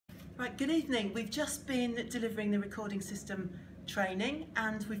Right, good evening. We've just been delivering the recording system training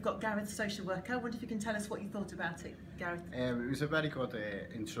and we've got Gareth, social worker. I wonder if you can tell us what you thought about it, Gareth. It was a very good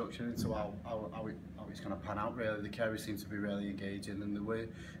introduction into how it's going to pan out really. The carers seem to be really engaging and there were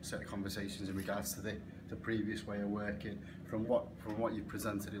certain conversations in regards to the previous way of working. From what you've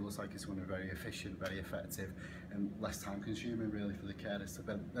presented, it looks like it's going to be very efficient, very effective and less time consuming really for the carers to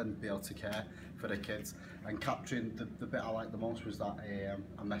then be able to care for the kids. And capturing the bit I liked the most was that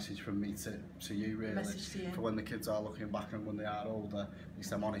a message from me to you really, Message to you. for when the kids are looking back and when they are older, it's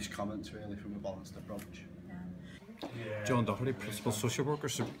them honest comments really from a balanced approach. John Doherty, Principal Social Worker,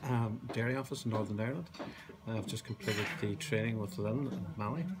 Dairy Office in Northern Ireland. I've just completed the training with Lynn and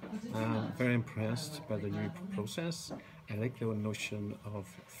Mally. Very impressed by the new process. I like the notion of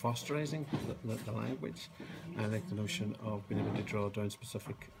fosterising the language. I like the notion of being able to draw down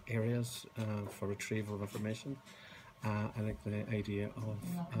specific areas for retrieval of information. I like the idea of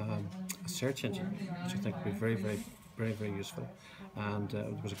a search engine, which I think would be very useful. And there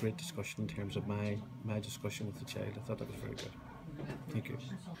was a great discussion in terms of my discussion with the child. I thought that was very good. Thank you.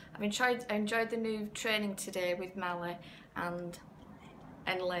 I enjoyed the new training today with Mally and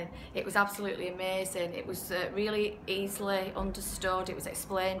Lynn. It was absolutely amazing. It was really easily understood. It was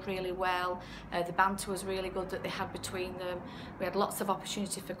explained really well. The banter was really good that they had between them. We had lots of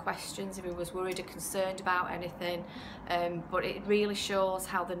opportunity for questions if we was worried or concerned about anything. But it really shows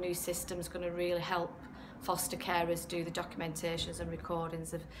how the new system is going to really help foster carers do the documentations and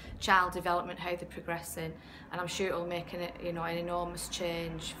recordings of child development, how they're progressing, and I'm sure it will make an enormous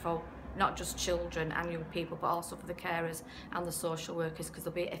change for not just children and young people, but also for the carers and the social workers, because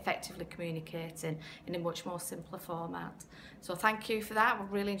they'll be effectively communicating in a much more simpler format. So thank you for that.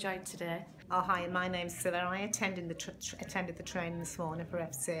 We've really enjoyed today. Oh, hi, my name's Silla. I attended the training this morning for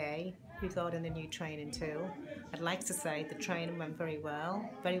FCA regarding the new training tool. I'd like to say the training went very well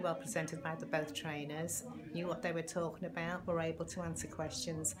presented by both trainers, knew what they were talking about, were able to answer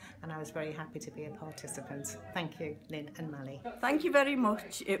questions, and I was very happy to be a participant. Thank you, Lynn and Mally. Thank you very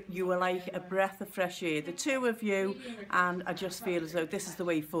much. You were like a breath of fresh air, the two of you, and I just feel as though this is the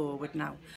way forward now.